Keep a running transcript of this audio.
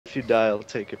If you die, I'll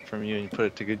take it from you and you put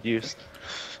it to good use.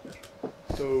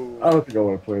 So, I don't think I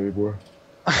want to play anymore.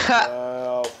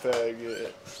 wow,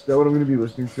 faggot. Is that what I'm gonna be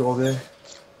listening to all day?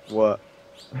 What?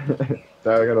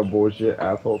 That I got a bullshit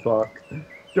asshole talk.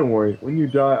 Don't worry, when you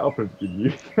die, I'll put it to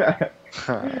good use.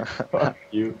 Fuck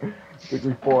you. Took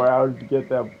me 4 hours to get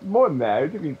that. More than that,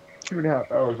 it took me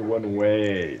 2.5 hours one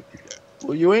way to get.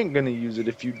 Well, you ain't gonna use it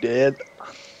if you dead.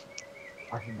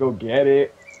 I can go get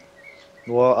it.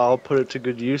 Well, I'll put it to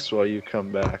good use while you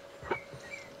come back.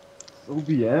 So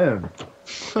BM.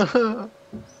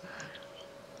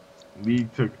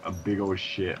 League took a big old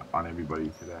shit on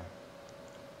everybody today.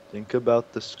 Think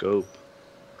about the scope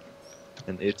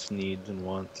and its needs and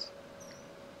wants.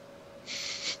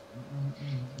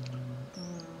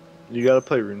 You gotta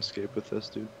play RuneScape with us,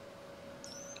 dude.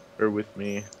 Or with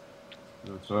me.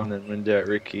 So, And then when that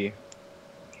Ricky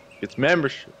gets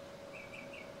membership.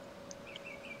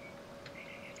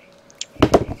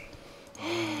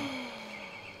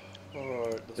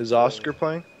 Alright, Is Oscar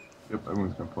playing? yep,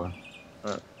 everyone's gonna play.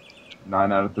 Alright.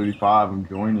 9 out of 35, I'm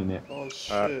joining it. Oh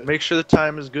shit. Make sure the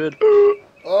time is good.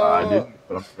 I did,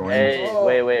 but I'm joining Hey, it. Oh.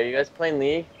 wait, are you guys playing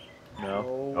League?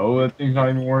 No. Oh, that thing's not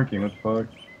even working. What the fuck?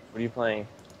 What are you playing?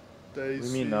 What do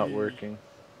you mean not working?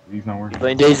 League's not working.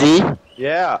 Playing DayZ?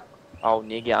 Yeah. Oh,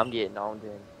 nigga, I'm getting on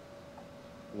then.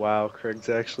 Wow, Craig's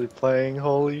actually playing.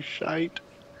 Holy shite.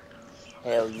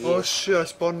 Hell yeah. Oh shit, I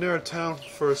spawned near a town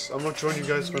first. I'm gonna join you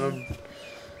guys when I'm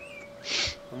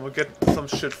gonna get some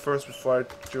shit first before I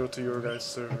go to your guys'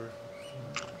 server.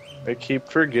 I keep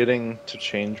forgetting to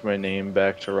change my name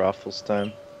back to Raffles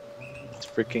time. It's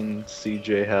freaking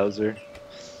CJ Hauser.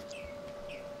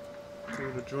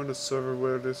 Dude, I joined a server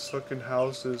where this fucking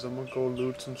house is. I'm gonna go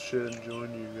loot some shit and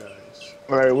join you guys.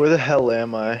 Alright, where the hell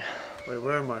am I? Wait,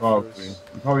 where am I Probably. first?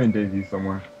 I'm probably in DayZ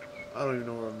somewhere. I don't even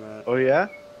know where I'm at. Oh yeah?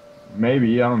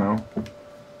 Maybe, I don't know.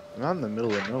 I'm not in the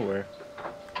middle of nowhere.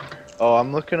 Oh,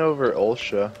 I'm looking over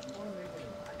Ulsha.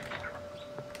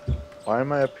 Why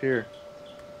am I up here?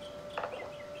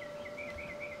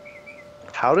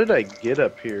 How did I get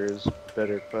up here is a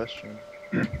better question.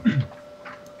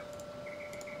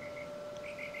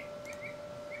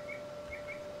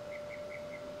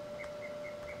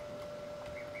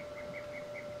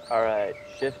 Alright,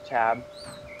 shift tab.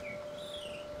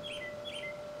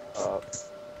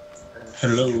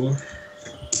 Hello.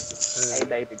 Hey,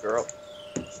 baby girl.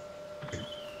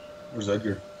 Where's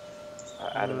Edgar?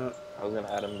 Add him. I was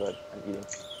gonna add him, but I'm eating.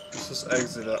 Let's just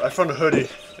exit out. I found a hoodie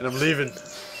and I'm leaving.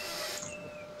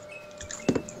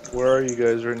 Where are you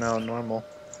guys right now in normal?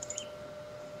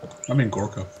 I'm in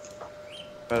Gorka.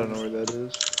 I don't know where that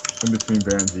is. In between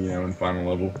Baranzino and final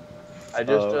level. I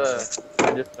just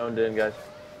zoned in, guys.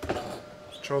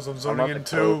 Charles, I'm I'm zoning up in at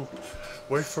too.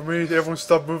 Wait for me. Everyone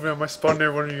stop moving. I might spawn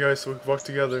near one of you guys so we can walk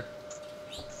together.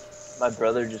 My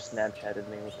brother just Snapchatted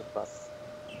me. What the fuck?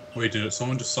 Wait, did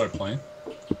someone just start playing?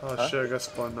 Oh Huh? shit, I got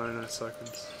spawned 99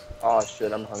 seconds. Oh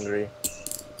shit, I'm hungry.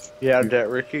 Yeah, that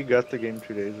Ricky got the game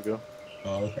 2 days ago.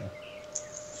 Oh, okay.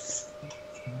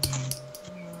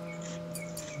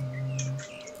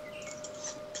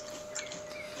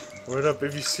 Word up,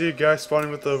 if you see a guy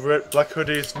spawning with a red black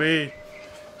hoodie, it's me.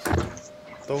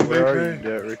 Don't Where are leave you,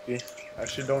 me. that Ricky?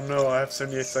 Actually don't know, I have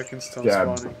 78 seconds till I'm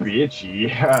Yeah, spawning.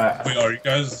 bitchy. Wait, are you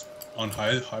guys on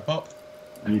high pop?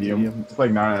 Medium. It's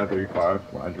like 9 out of 35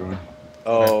 when I joined.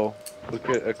 Oh, look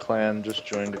at a clan just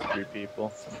joined 3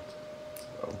 people.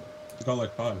 You got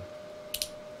like 5.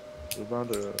 What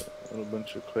about a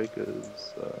bunch of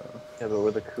Quakers? Yeah, but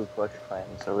we're the Ku Klux Klan,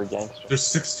 so we're gangsters. There's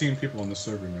 16 people on the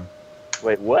server now.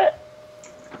 Wait, what?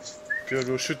 Good,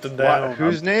 we'll shoot them down.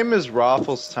 Whose name is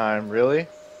Raffles Time, really?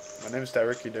 My name's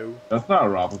Ricky dude. That's not a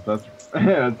Raffles, that's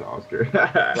that's Oscar.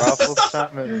 Raffles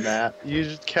Time and Matt. You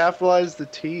just capitalize the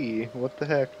T. What the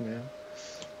heck, man?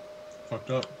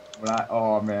 Fucked up.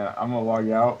 Oh man, I'm gonna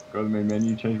log out, go to the main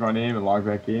menu, change my name, and log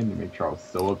back in to make Charles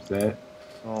so upset.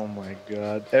 Oh my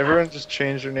god. Everyone just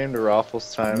changed their name to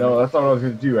Raffles Time. No, that's not what I was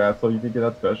gonna do, asshole. You think you're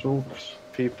that special?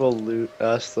 People loot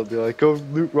us, they'll be like, go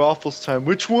loot Raffles Time.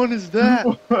 Which one is that?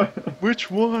 Which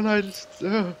one? I just...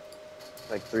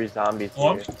 Like 3 zombies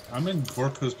Oh, here. I'm in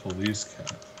Gorka's police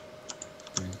cat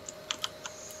thing.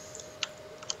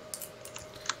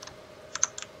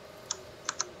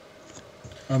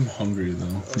 I'm hungry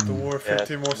though. Don't worry,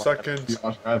 15 more seconds. Dude,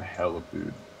 Oscar, I have hella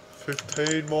food.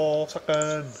 15 more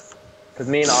seconds. Cause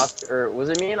me and Oscar, or was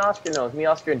it me and Oscar? No, it was me,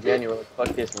 Oscar, and Daniel were like, fuck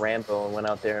this Rambo, and went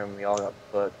out there and we all got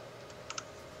fucked.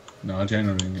 No,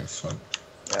 Daniel didn't get fucked.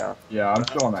 Yeah. Yeah, I'm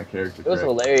still on that character. It was Craig.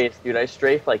 hilarious, dude. I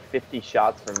strafed like 50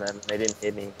 shots from them, and they didn't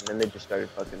hit me, and then they just started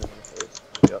fucking me in the face.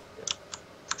 Yep.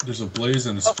 There's a Blaze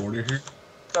and a Sporter here.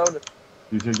 Soda.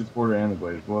 You take the Sporter and the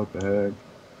Blaze. What the heck?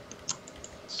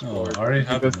 Oh, I Sport. already Who's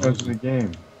the have best guns in Mosin. the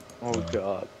game? Oh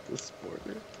god, the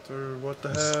sporter. Dude, what the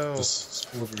This hell?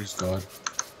 Sporter's god.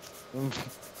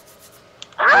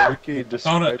 Ricky, I found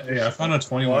describe, a, yeah, I found a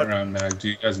 21 What? round mag. Do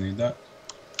you guys need that?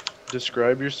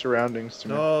 describe your surroundings to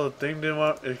me. No, the thing didn't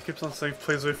want. It keeps on saying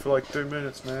please wait for like 3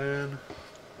 minutes, man.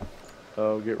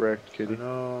 Oh, get wrecked, I kitty.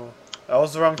 know. That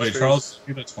was the wrong Wait, choice. Charles,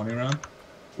 you need a 20 round?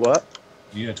 What?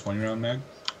 You need a 20 round mag?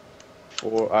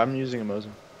 Or I'm using a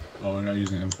Mosin. Oh, we're not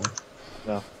using M4.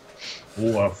 No.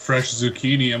 Oh, a fresh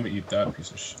zucchini. I'm gonna eat that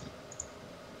piece of shit.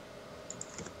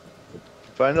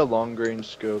 Find a long range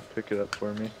scope, pick it up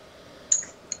for me.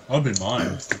 I've been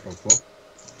mine.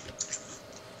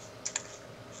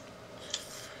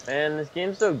 Man, this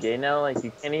game's so gay now, like,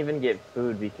 you can't even get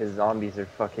food because zombies are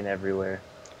fucking everywhere.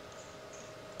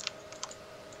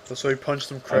 That's why you punched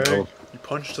them, Craig. hope. You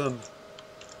punched them.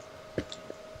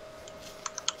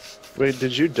 Wait,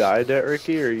 did you die, Det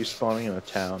Ricky, or are you spawning in a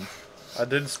town? I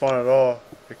didn't spawn at all.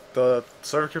 Like, the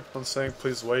server kept on saying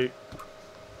please wait.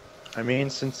 I mean,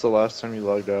 since the last time you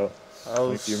logged out. I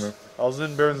was, do you remember? I was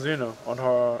in Berenzino on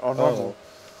normal.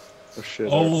 Oh shit.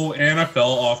 Oh, and I fell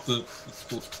off the.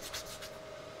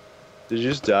 Did you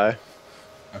just die?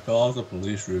 I fell off the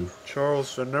police roof.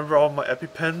 Charles, remember all my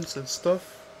EpiPens and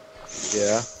stuff?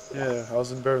 Yeah. Yeah, I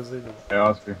was in Berenzino. Hey,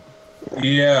 Oscar.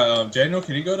 Yeah, Daniel,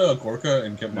 can you go to Gorka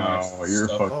and get my No, you're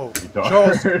stuff? fucking Oh,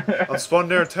 retarded. I'm spawned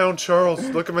near a town, Charles.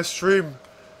 Look at my stream.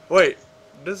 Wait,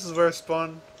 this is where I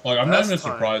spawned. Like, I'm not Last even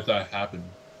time. surprised that happened.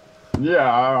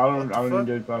 Yeah, I don't What the even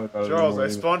get excited about it. Charles, I anymore.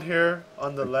 spawned here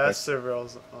on the last server I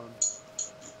was on.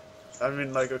 I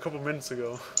mean, like a couple minutes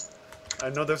ago. I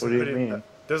know there's What a do you hoodie in mean? that.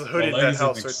 There's a hoodie in Well, that ladies and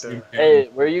house right extreme there. Hey,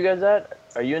 where are you guys at?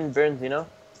 Are you in Berenzino?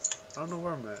 I don't know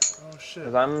where I'm at. Oh shit.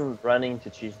 Because I'm running to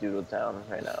Cheese Doodle Town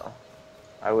right now.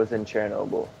 I was in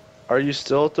Chernobyl. Are you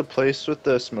still at the place with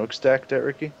the smokestack, Det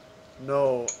Ricky?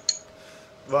 No.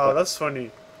 Wow, that's funny.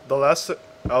 The last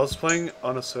I was playing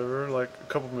on a server like a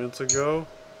couple minutes ago.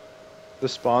 The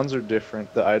spawns are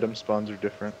different. The item spawns are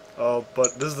different. Oh,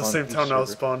 but this is the On same each town I was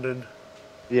server. spawned in.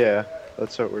 Yeah,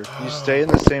 that's how it works. You stay in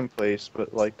the same place,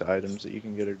 but like the items that you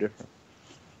can get are different.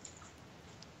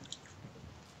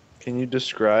 Can you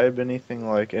describe anything,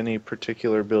 like any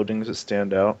particular buildings that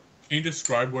stand out? Can you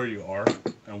describe where you are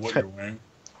and what you're wearing?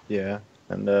 Yeah,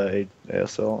 and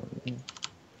ASL. In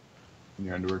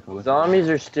your underwear color. Zombies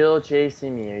are still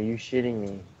chasing me. Are you shitting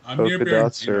me? I'm near Polka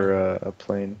dots Berenzino. or a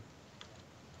plane.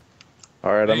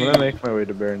 Alright, I'm gonna make my way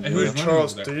to Hey, Berenzino. who's running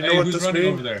Charles, over do there? you know Hey, what who's this running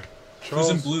mean? over there?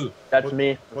 Charles, Who's in blue? That's What-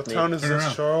 me. what That's town me. is Turn this,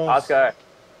 around. Charles? Oscar.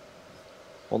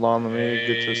 Hold on, let me get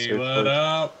to a Hey, safe what place.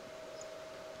 up?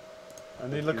 I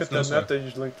need to look It's at the this map way.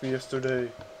 that you linked me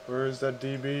yesterday. Where is that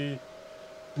DB?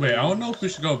 Wait, I don't know if we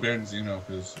should go Berenzino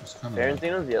because it's kind of.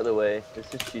 Berenzino's the other way. This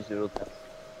is Cheese Doodle Town.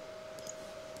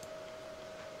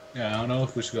 Yeah, I don't know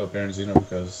if we should go Berenzino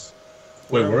because.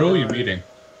 Wait, where are we meeting?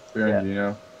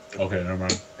 Berenzino. Okay, never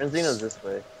mind. Berenzino's this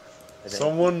way. I think.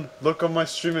 Someone look on my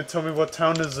stream and tell me what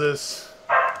town is this.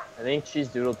 I think Cheese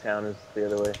Doodle Town is the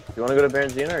other way. You want to go to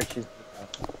Berenzino or Cheese Doodle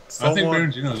Town? I think Someone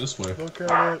Berenzino is this way. look at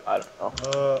it. I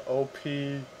don't know. OP.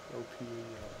 You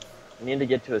need to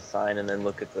get to a sign and then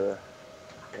look at the.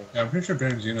 Yeah, I'm pretty sure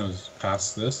Berenzino is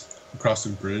past this, across the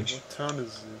bridge, What town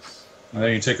is this? and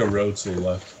then you take a road to the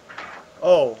left.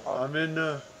 Oh, I'm in.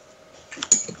 I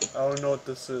don't know what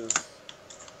this is.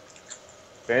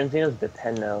 Berenzino's the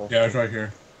 10 now. Yeah, it's right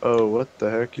here. Oh, what the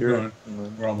heck? Keep You're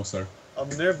going. We're almost there. I'm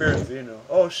near Berenzino.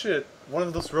 Oh shit! One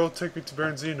of those roads take me to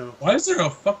Berenzino. Why is there a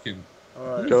fucking?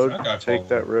 Alright. Go That guy take followed.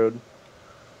 that road.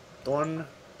 The one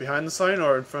behind the sign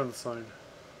or in front of the sign?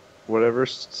 Whatever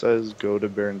says go to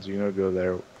Berenzino, go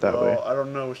there that way. I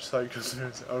don't know which side goes to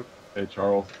Berenzino. Oh, Hey,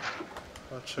 Charles.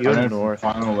 I'll check. You I Go went from north.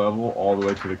 final level all the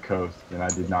way to the coast, and I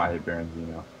did not hit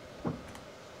Berenzino.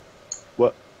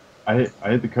 What? I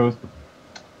hit the coast.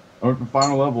 I went from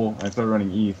final level and I started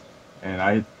running east, and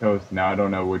I hit the coast. Now I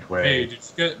don't know which way. Hey,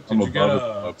 did I'm you get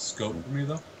above a it. scope for me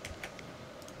though? You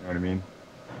know what I mean?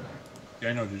 Yeah,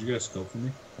 I know. Did you get a scope for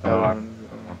me?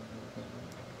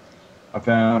 I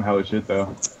found hella shit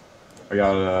though. I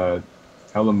got a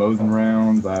hella Mosin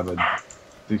rounds. I have a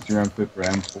 60 round clip for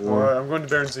M4. Alright, I'm going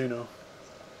to Berenzino.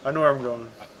 I know where I'm going.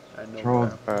 I know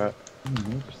Charles. where Alright.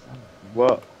 What?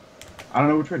 What? I don't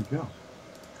know which way to go.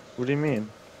 What do you mean?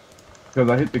 Because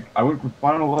I went from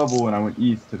final level and I went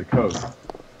east to the coast.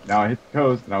 Now I hit the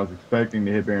coast and I was expecting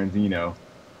to hit Berenzino,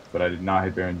 but I did not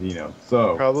hit Berenzino.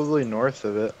 So Probably north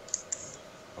of it.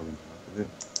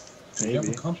 You have a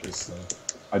Maybe. compass though.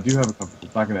 I do have a compass.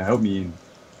 It's not going to help me in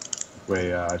the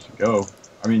way I should go.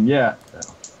 I mean, yeah.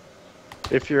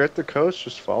 If you're at the coast,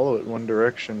 just follow it one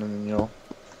direction and then you'll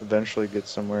eventually get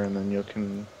somewhere, and then you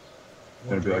can.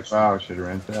 Gonna be like, wow, I should have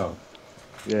ran south.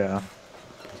 Yeah.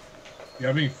 You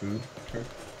have any food? Sure.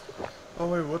 Oh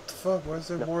wait, what the fuck? Why is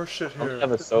there No. more shit I here?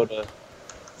 have a soda.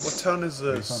 What town is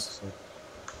It's this? not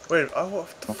Wait, oh,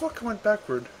 what the fuck? I went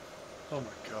backward. Oh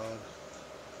my god.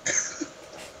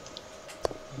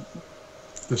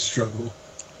 the struggle.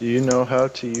 Do you know how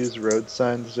to use road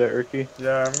signs, Zerky?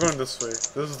 Yeah, I'm going this way.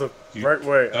 This is the You- right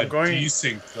way. A I'm going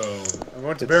desync though.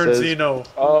 to It says- Baronzino.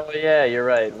 Oh yeah, you're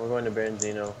right. We're going to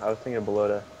Baronzino. I was thinking of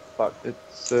Belota. Fuck. It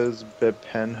says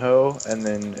Bepenho, and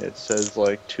then it says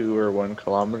like 2 or 1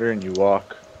 kilometer, and you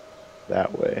walk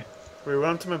that way. Wait, what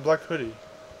happened to my black hoodie?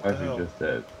 What the Actually, hell? just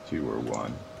said 2 or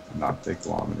 1, not 6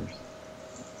 kilometers.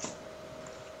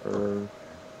 Or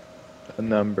a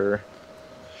number.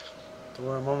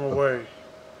 So I'm on my way.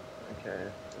 Okay.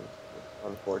 It's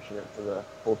unfortunate for the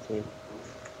whole team.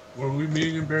 Were we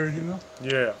meeting in Bergino?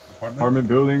 Yeah. Apartment? Apartment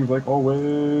buildings, like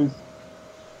always.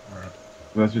 Alright.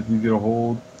 That's just easy to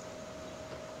hold.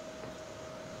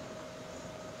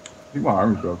 I think my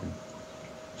arm is broken.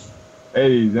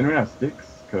 Hey, does anyone have sticks?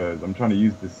 Because I'm trying to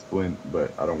use this splint,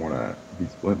 but I don't want to be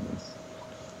splintless.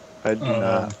 I do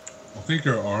not. I think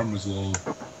your arm is a little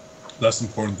less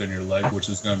important than your leg, which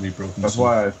is going to be broken. That's soon.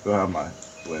 why I still have my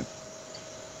splint.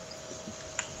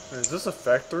 Wait, is this a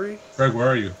factory? Greg, where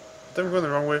are you? I think I'm going the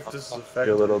wrong way if this is a A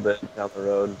factory. little bit down the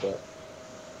road, but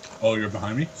Oh, you're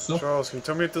behind me still? Charles, can you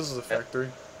tell me if this is a factory?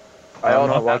 I I'm also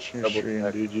not have watching your double stream,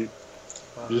 check. dude. You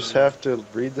just have to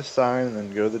read the sign and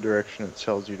then go the direction it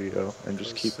tells you to go, and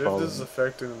just keep If this following. is a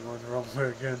factory, then I'm going the wrong way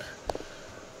again.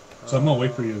 So I'm going to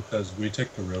wait for you because we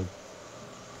take the road.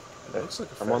 It looks like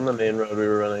a I'm factory. on the main road we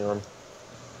were running on.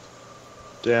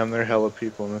 Damn, there are hella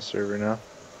people in the server now.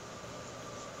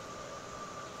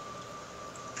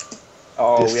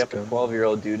 Oh, This we have a gun.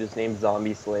 12-year-old dude. His name's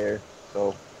Zombie Slayer.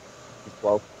 So he's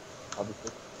 12,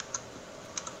 obviously.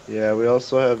 Yeah, we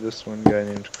also have this one guy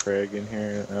named Craig in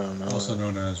here. I don't know. Also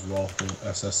known as Lawful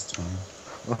SS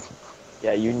Time.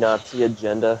 Yeah, you Nazi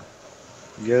agenda.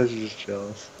 You guys are just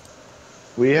jealous.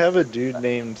 We have a dude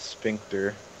named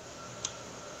Sphincter.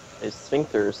 His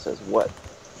sphincter says what?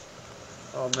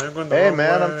 Oh man, I'm going the Hey wrong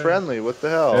man, way. I'm friendly. What the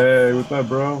hell? Hey, what's up,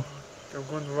 bro? I'm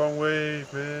going the wrong way,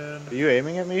 man. Are you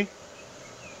aiming at me?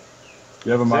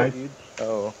 You have a Is that mic? you?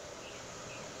 Oh.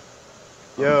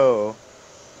 Yo.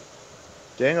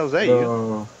 Daniel, is that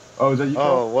you? Oh, is that you? Oh,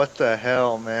 Charles? what the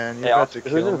hell, man? You Hey, about Oscar, to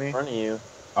who's kill in me? front of you?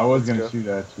 I was Let's gonna go. shoot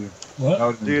at you. What? That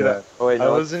was in Dude, chat. Oh wait, I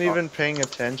no. wasn't even paying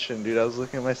attention, dude. I was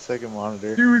looking at my second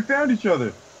monitor. Dude, we found each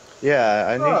other. Yeah,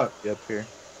 I need to Fuck. be up here.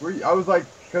 I was like,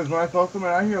 because when I saw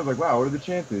someone out here, I was like, wow, what are the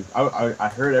chances? I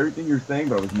heard everything you were saying,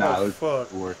 but I was not. Oh, I was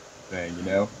fuck. worth saying, you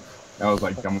know? And I was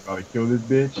like, I'm gonna kill this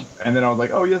bitch. And then I was like,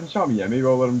 oh, he hasn't shot me yet. Maybe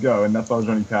I'll let him go. And that's why I was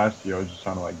running past you. I was just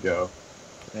trying to like go.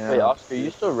 Yeah. Wait, Oscar, are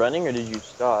you still running or did you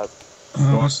stop?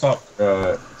 Stop.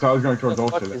 So I was going What towards the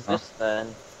fuck Ultra. is this then?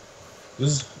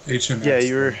 This is HMX. Yeah,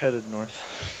 you were headed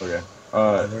north. Okay.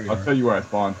 there you I'll are. tell you where I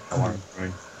spawned. I want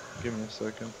to Give me a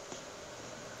second.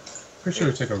 Pretty sure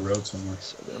we take a road somewhere.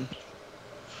 Seven.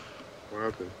 What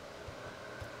happened?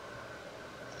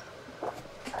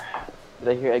 Did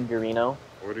I hear Edgarino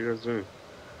What are you guys doing?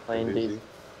 playing DayZ?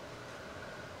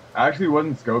 I actually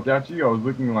wasn't scoped at you. I was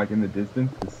looking like in the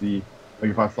distance to see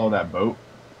like if I saw that boat.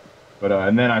 But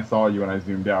and then I saw you and I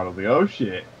zoomed out. I was like, oh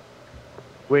shit.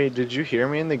 Wait, did you hear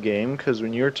me in the game? Because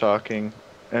when you were talking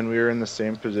and we were in the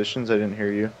same positions, I didn't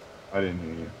hear you. I didn't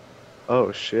hear you.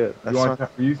 Oh shit. That's You want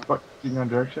not... were you speaking on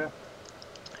direct chat?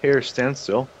 Here, stand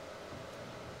still.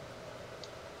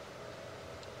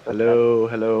 Hello,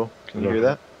 hello. Can you hear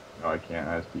that? No, I can't.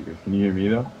 I have speakers. Can you hear me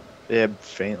though? Yeah,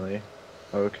 faintly.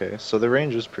 Okay, so the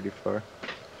range is pretty far.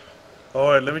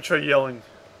 Oh wait, let me try yelling.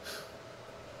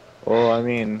 Well, I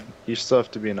mean, you still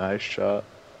have to be an eye shot.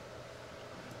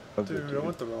 Of the Dude, I dude.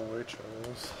 went the wrong way,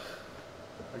 Charles.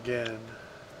 Again.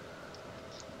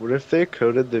 What if they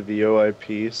coded the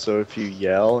VoIP so if you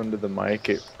yell into the mic,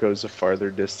 it goes a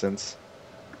farther distance?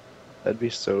 That'd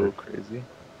be so crazy.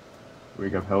 We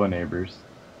got hella neighbors.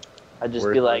 I'd just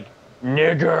Word. be like,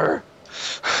 nigger!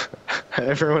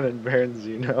 Everyone in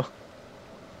Baronzino.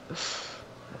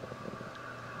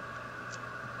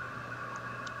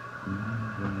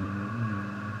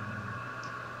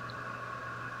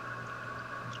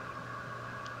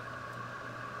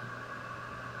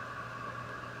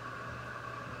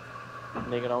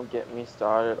 Nigga, don't get me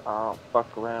started. I don't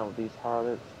fuck around with these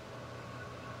harlots.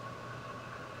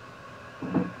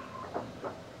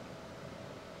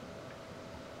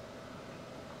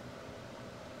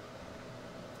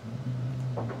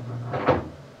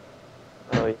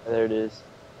 Oh yeah, there it is.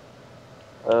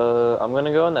 I'm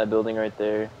gonna go in that building right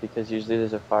there because usually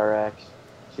there's a fire axe.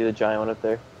 See see the giant one up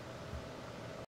there?